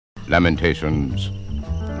Lamentations,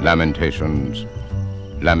 lamentations,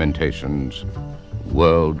 lamentations,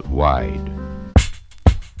 worldwide.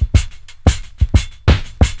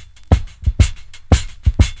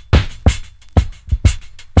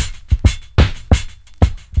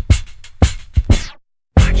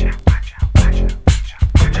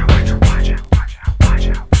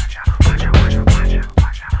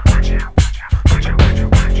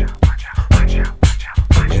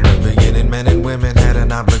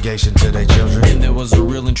 Obligation to their children, and there was a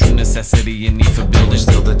real and true necessity and need for building.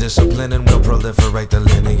 Still the discipline and will proliferate the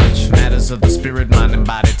lineage. Matters of the spirit, mind and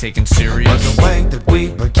body taken serious. But the way that we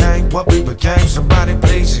became what we became, somebody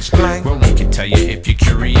please explain. Well, we can tell you if you're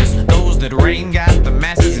curious. Those that reign got the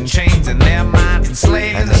masses in chains and their minds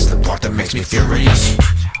enslaved, and that's the part that makes me furious.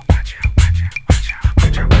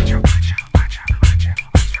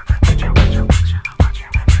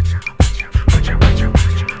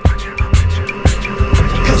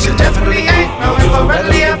 It definitely ain't no info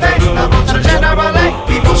readily available to the general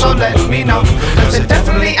people, so let me know. Cause it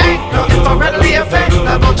definitely ain't no info readily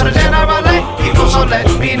available to the general people, so let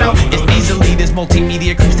me know. It's these elitists,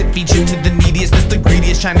 multimedia creeps that feature to the neediest. It's the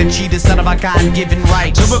greediest trying to cheat us out of our God-given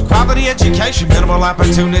rights. To quality education, minimal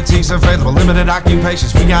opportunities available, limited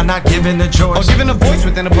occupations, we are not given a choice. Or given a voice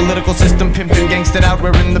within a political system, pimped and gangstered out,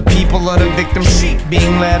 wherein the people are the victim, sheep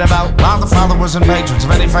being led about. While the followers and patrons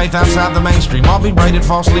of any faith outside the mainstream all be rated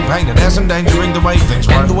falsely painted as endangering the way things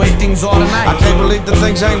work. And the way things are tonight. I can't believe that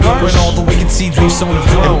things ain't worse. When all the wicked seeds we've sown have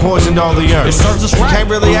grown and poisoned all the earth. It serves us right. Can't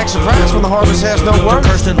really act surprised when the harvest has no worth. The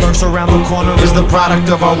curse that lurks around the corner is the product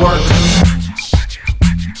of our work.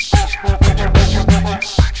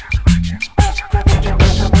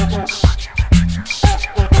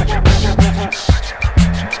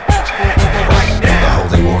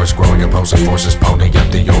 Growing opposing forces pony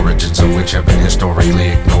up the origins of which have been historically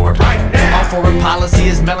ignored. Our foreign policy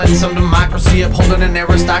is melting some democracy, upholding an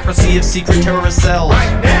aristocracy of secret terrorist cells.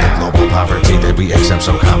 The global poverty that we accept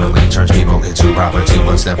so commonly turns people into property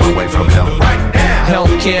one step away from hell.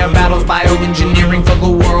 Healthcare battles, bioengineering for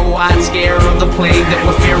the worldwide scare of the plague that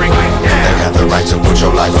we're fearing. They got the right to put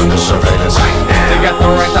your life under surveillance. They got the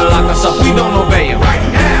right to lock us up, we don't obey them.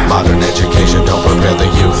 Modern education don't prepare the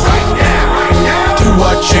youth. Do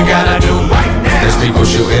what you gotta do. There's people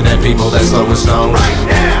shooting at people that's slow as stones.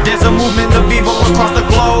 There's a movement of evil across the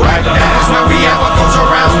globe. That's where we at. What goes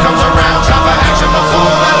around comes around. Time for action before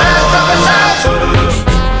the last of us out.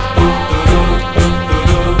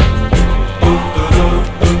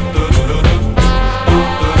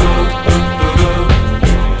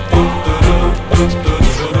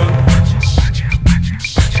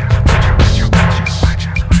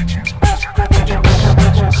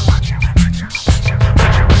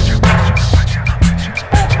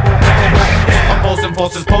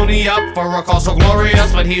 Forces pony up for a cause so glorious,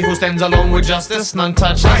 but he who stands alone with justice, none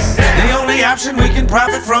touch us. The only option we can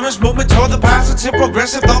profit from is movement toward the positive,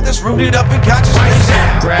 progressive thought that's rooted up in consciousness.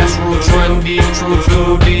 Grassroots run deep, truths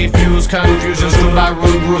to defuse confusion, stood by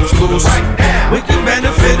rude groups loose. We can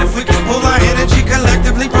benefit if we can pull our energy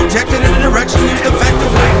collectively, project it in a direction used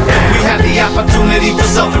effectively. We have the opportunity for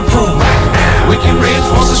self-improvement. We can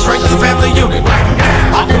reinforce the strength of the family unit.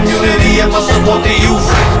 Our community and must support the youth.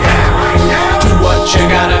 Do what you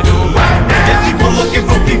gotta do. There's people looking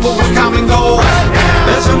for people with common goals.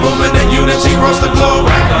 There's a movement and unity across the globe.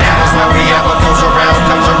 That's where we are.